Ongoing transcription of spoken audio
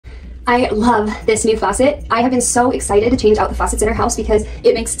I love this new faucet. I have been so excited to change out the faucets in our house because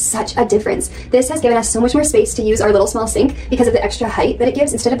it makes such a difference. This has given us so much more space to use our little small sink because of the extra height that it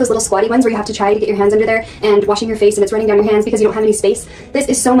gives. Instead of those little squatty ones where you have to try to get your hands under there and washing your face and it's running down your hands because you don't have any space, this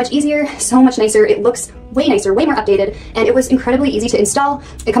is so much easier, so much nicer. It looks way nicer, way more updated, and it was incredibly easy to install.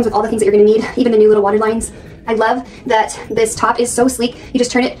 It comes with all the things that you're gonna need, even the new little water lines. I love that this top is so sleek. You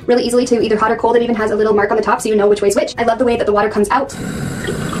just turn it really easily to either hot or cold. It even has a little mark on the top so you know which way's which. I love the way that the water comes out.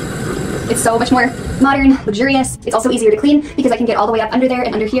 It's so much more modern, luxurious. It's also easier to clean because I can get all the way up under there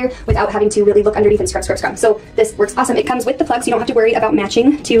and under here without having to really look underneath and scrub, scrub, scrub. So this works awesome. It comes with the plug so you don't have to worry about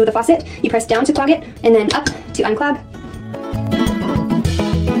matching to the faucet. You press down to clog it and then up to unclog.